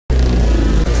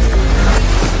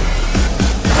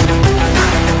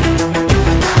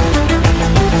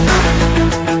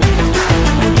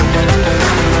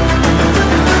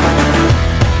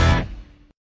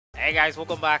guys,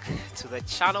 welcome back to the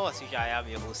channel. As usual, I am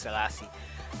your host Sellssi.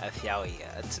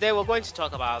 Today we're going to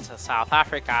talk about South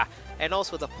Africa and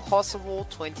also the possible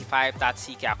 25 that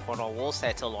CK Akono will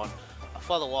settle on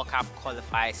for the World Cup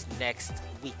qualifiers next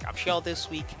week. I'm sure this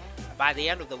week, by the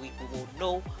end of the week, we will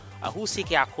know who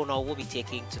CK Akono will be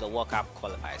taking to the World Cup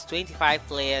qualifiers. 25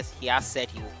 players he has said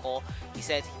he will call. He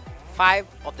said 5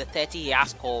 of the 30 he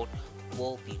has called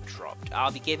will be dropped.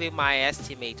 I'll be giving my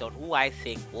estimate on who I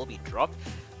think will be dropped,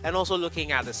 and also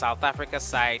looking at the South Africa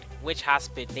side, which has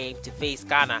been named to face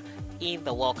Ghana in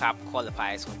the World Cup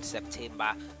qualifiers on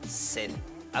September 6th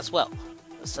as well.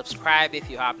 Subscribe if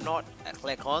you have not, and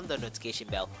click on the notification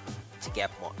bell to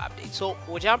get more updates. So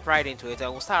we'll jump right into it,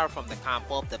 and we'll start from the camp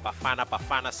of the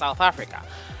Bafana South Africa,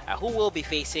 who will be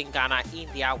facing Ghana in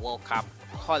their World Cup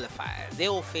qualifier. They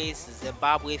will face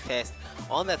Zimbabwe first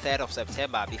on the 3rd of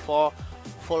September before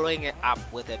following it up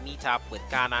with a meetup with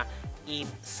Ghana in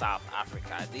South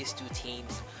Africa. These two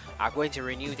teams are going to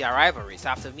renew their rivalries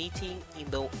after meeting in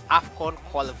the AFCON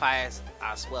qualifiers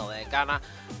as well. And Ghana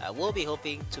will be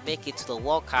hoping to make it to the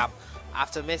World Cup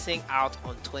after missing out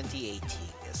on 2018.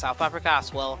 South Africa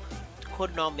as well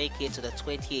could not make it to the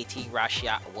 2018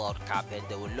 Russia World Cup, and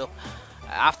they will look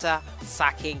after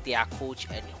sacking their coach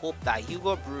and hope that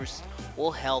HUGO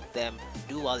will help them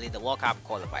do well in the World Cup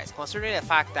qualifiers, considering the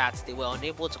fact that they were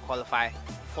unable to qualify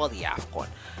for the AFCON.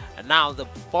 And now the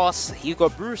boss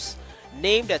HUGO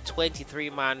named a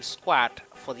 23-man squad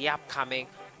for the upcoming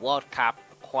World Cup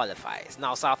qualifiers.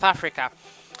 Now South Africa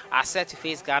are set to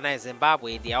face Ghana and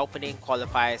Zimbabwe in the opening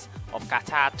qualifiers of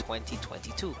Qatar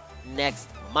 2022 next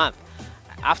month.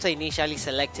 After initially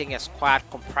selecting a squad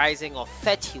comprising of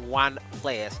 31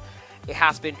 players, it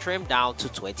has been trimmed down to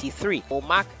 23. It will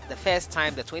mark the first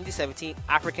time the 2017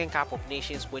 African Cup of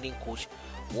Nations winning coach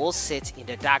will sit in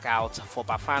the dugout for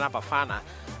Bafana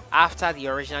after the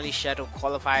originally scheduled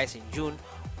qualifiers in June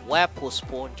were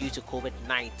postponed due to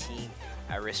COVID-19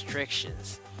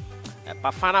 restrictions.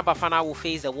 Bafana will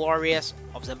face the Warriors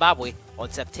of Zimbabwe on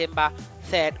September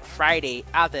 3rd, Friday,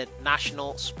 at the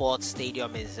National Sports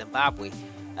Stadium in Zimbabwe,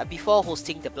 before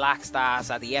hosting the Black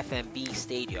Stars at the FNB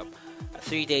Stadium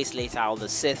 3 days later on the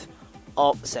 6th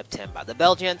of September. The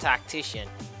Belgian tactician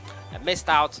missed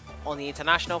out on the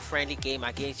international friendly game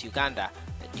against Uganda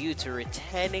due to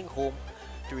returning home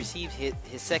to receive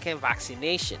his second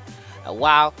vaccination,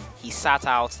 while he sat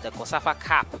out the COSAFA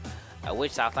Cup,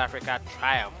 which South Africa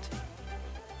triumphed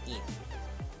in.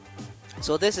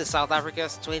 So this is South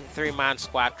Africa's 23-man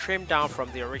squad, trimmed down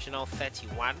from the original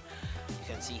 31. You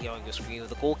can see here on your screen with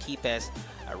the goalkeepers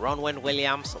Ronwen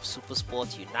Williams of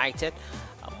SuperSport United,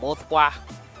 Mothwa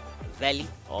Valley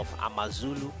of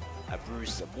Amazulu,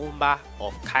 Bruce Mumba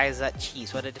of Kaizer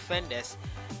Chiefs. For the defenders,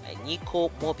 Nico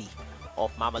Mobi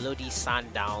of Mamelodi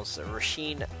Sundowns,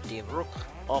 Rasheen De Rook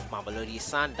of Mamelodi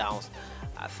Sundowns,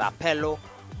 Thapelo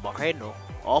Moreno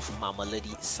of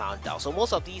Mamelodi Sundowns. So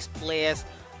most of these players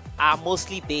are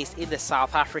mostly based in the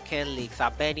South African League.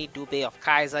 Thabeni Dube of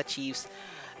Kaizer Chiefs,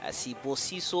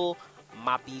 Sibosiso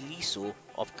Mabiliso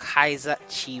of Kaizer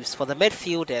Chiefs. For the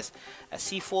midfielders,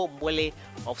 Sifo Mwele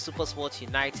of SuperSport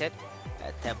United,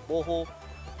 Temboho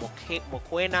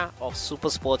Mokoena of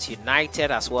SuperSport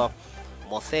United as well,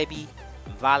 Mothebi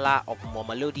Vala of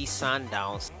Mamelodi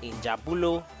Sundowns,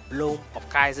 Injabulo Blom of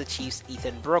Kaizer Chiefs,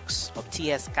 Ethan Brooks of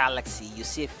TS Galaxy,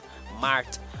 Yusuf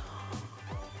Mart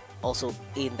also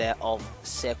in there of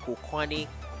Sekhukhwane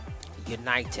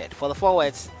United. For the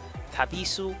forwards,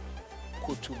 Thabiso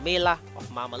Kutumela of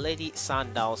Mamelodi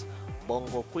Sundowns,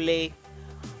 Bongo Kule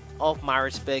of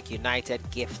Maritzburg United,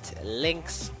 Gift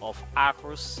Links of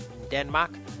Aarhus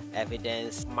Denmark,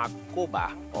 Evidence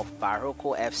Makoba of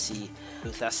Baroko FC,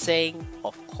 Luther Singh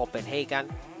of Copenhagen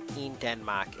in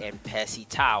Denmark, and Percy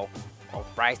Tau of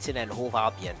Brighton and Hove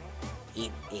Albion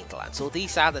in England. So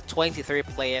these are the 23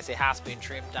 players. It has been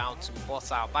trimmed down to for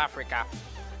South Africa.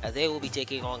 They will be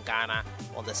taking on Ghana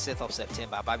on the 6th of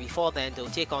September, but before then they'll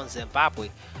take on Zimbabwe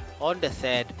on the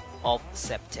 3rd of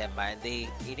September. And the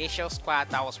initial squad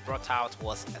that was brought out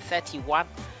was 31.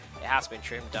 It has been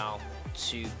trimmed down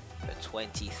to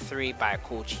 23 by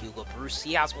coach HUGO.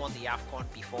 He has won the AFCON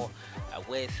before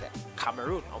with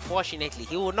Cameroon. Unfortunately,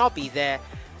 he will not be there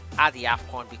at the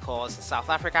AFCON because South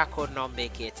Africa could not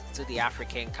make it to the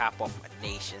African Cup of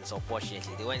Nations.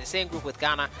 Unfortunately, they were in the same group with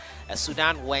Ghana.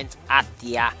 Sudan went at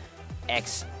their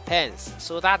expense.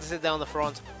 So that's it there on the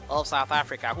front of South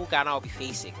Africa, who Ghana will be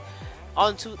facing.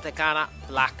 On to the Ghana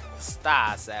Black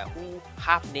Stars, who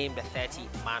have named a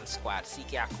 30-man squad.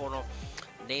 CK Akono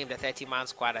named a 30-man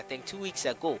squad, I think, 2 weeks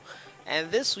ago.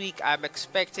 And this week, I'm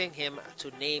expecting him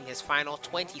to name his final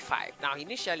 25. Now,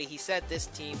 initially, he said this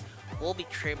team will be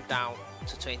trimmed down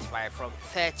to 25 from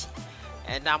 30.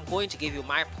 And I'm going to give you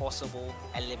my possible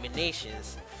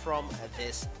eliminations from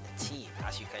this team,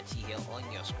 as you can see here on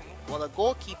your screen. Well, the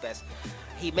goalkeepers,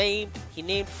 he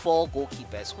named 4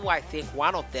 goalkeepers who I think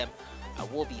one of them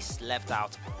will be left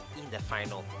out in the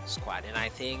final squad. And I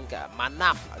think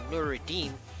Manaf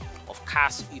Nuruddin of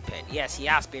Kas Upen, yes, he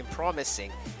has been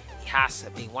promising. He has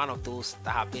been one of those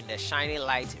that have been the shining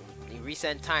light in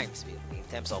recent times in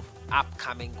terms of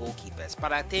upcoming goalkeepers.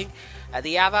 But I think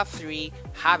the other 3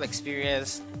 have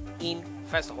experience in,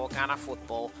 first of all, Ghana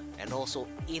football and also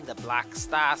in the Black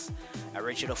Stars.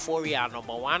 Richard Oforia,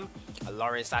 number 1,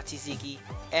 Lawrence Atizigi,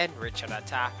 and Richard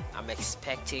Atta. I'm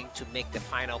expecting to make the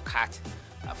final cut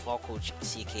for Coach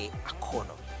CK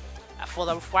Akono. For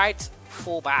the right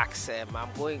fullbacks, I'm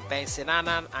going Ben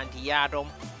Sinanan and Yadom,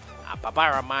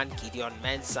 Babaraman, Gideon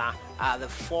Mensah are the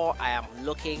 4 I am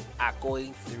looking at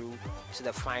going through to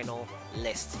the final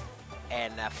list.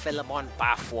 And Philemon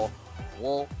Bafo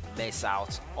will miss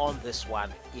out on this one,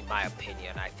 in my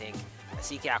opinion. I think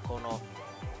CK Akono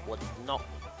would not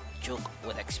joke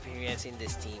with experience in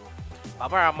this team.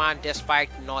 Babaraman, despite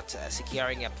not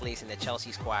securing a place in the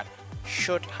Chelsea squad,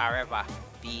 should, however,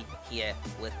 be here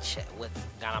with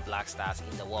Ghana Black Stars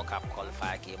in the World Cup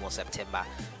qualifier game on September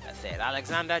 3rd.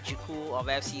 Alexander Juku of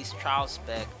FC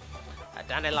Strasbourg,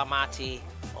 Daniel Amate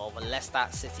of Leicester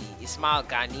City, Ismail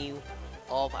Ganiu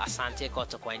of Asante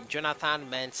Kotoko, and Jonathan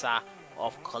Mensah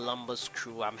of Columbus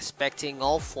Crew. I'm expecting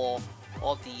all 4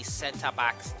 of the centre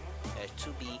backs to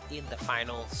be in the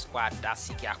final squad that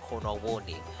CK Akono will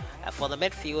name. For the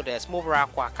midfielders,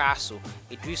 Mubarak Wakasu,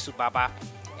 Idrisu Baba,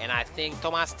 and I think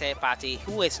Thomas Tepati,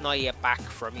 who is not yet back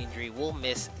from injury, will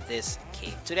miss this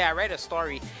game. Today I read a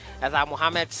story that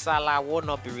Mohamed Salah will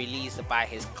not be released by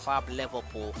his club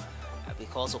Liverpool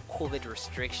because of COVID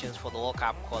restrictions for the World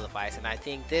Cup qualifiers, and I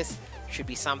think this should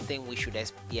be something we should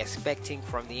be expecting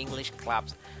from the English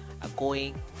clubs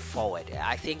going forward.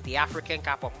 I think the African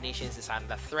Cup of Nations is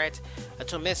under threat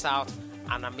to miss out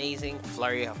an amazing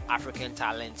flurry of African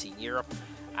talents in Europe.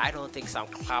 I don't think some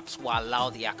clubs will allow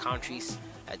their countries,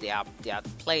 their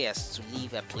players to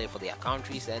leave and play for their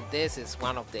countries, and this is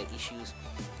one of the issues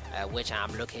which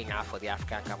I'm looking at for the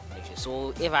African Cup of Nations.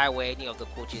 So if I were any of the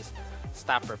coaches,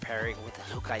 start preparing with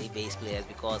the locally based players,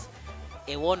 because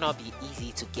it will not be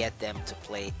easy to get them to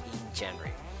play in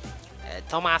January.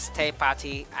 Thomas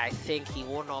Tepati, I think he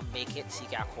will not make it.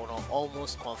 CK Akono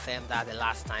almost confirmed that the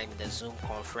last time in the Zoom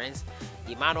conference.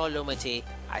 Emmanuel Lumete,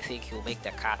 I think he'll make the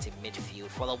cut in midfield.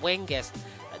 For the wingers,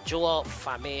 Joel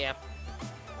Famea,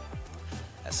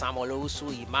 Samuel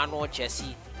Owusu, Emmanuel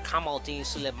Jesse, Kamaldeen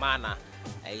Sulemana,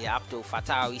 Abdul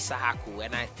Fattah Isahaku,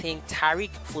 and I think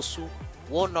Tariq Fosu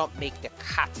will not make the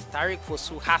cut. Tariq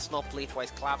Fosu has not played for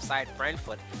his club side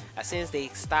Brentford since they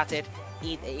started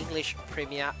in the English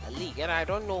Premier League, and I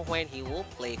don't know when he will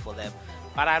play for them,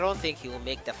 but I don't think he will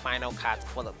make the final cut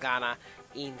for the Ghana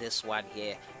in this one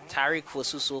here. Tariq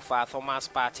Fosu so far, Thomas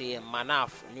Partey and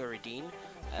Manaf Nuruddin,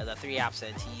 the 3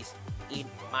 absentees in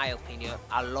my opinion,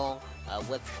 along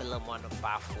with Philemon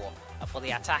Bafo. For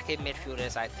the attacking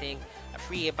midfielders, I think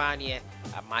Free Ebanye,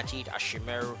 Majid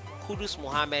Ashimeru, Kudus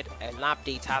Mohammed, an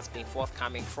update has been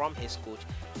forthcoming from his coach,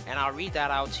 and I'll read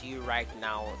that out to you right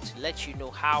now to let you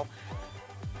know how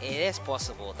it is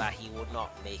possible that he will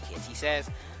not make it. He says,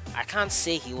 I can't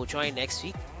say he will join next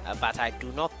week, but I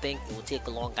do not think it will take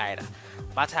long either.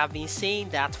 But I've been saying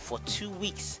that for 2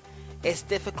 weeks. It's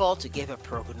difficult to give a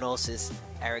prognosis,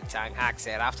 Eric Ten Hag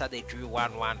said after they drew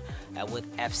 1-1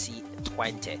 with FC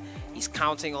Twente. He's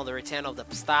counting on the return of the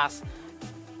Stars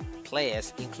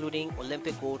players, including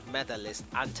Olympic gold medalist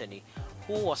Anthony,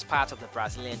 who was part of the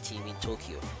Brazilian team in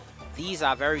Tokyo. These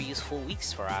are very useful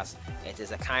weeks for us. It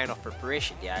is a kind of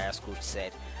preparation, the IS coach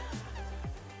said.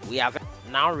 We are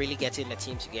now really getting the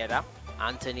team together.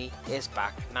 Anthony is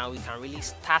back. Now we can really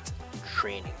start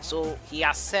training. So he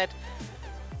has said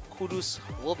Kudus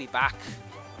will be back,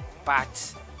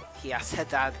 but he has said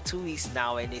that 2 weeks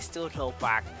now and he's still not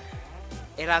back.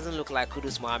 It doesn't look like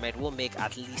Kudus Mohammed will make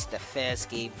at least the first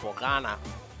game for Ghana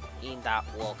in that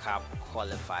World Cup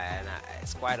qualifier, and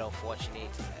it's quite unfortunate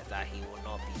that he will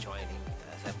not be joining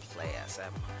the players.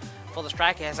 For the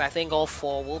strikers, I think all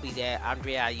 4 will be there.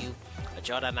 Andre Ayew,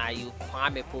 Jordan Ayew,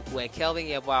 Kwame Poku, and Kelvin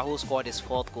Yeboah, who scored his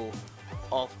 4th goal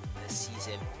of the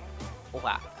season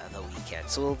over the weekend.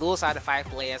 So those are the 5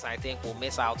 players I think will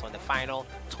miss out on the final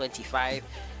 25.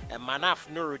 Manaf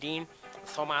Nuruddin,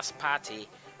 Thomas Partey,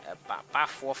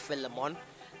 Bafo Philemon,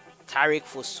 Tariq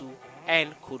Fosu,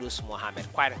 and Kudus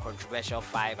Mohammed. Quite a controversial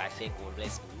 5, I think, will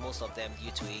miss most of them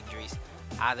due to injuries,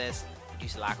 others due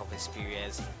to lack of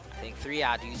experience, I think 3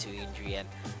 are due to injury, and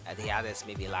the others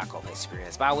maybe lack of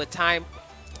experience. But with time,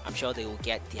 I'm sure they will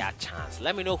get their chance.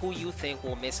 Let me know who you think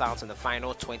will miss out in the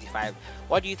final 25.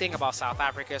 What do you think about South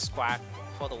Africa's squad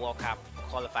for the World Cup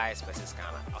qualifiers versus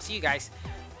Ghana? I'll see you guys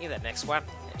in the next one.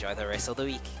 Enjoy the rest of the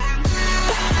week.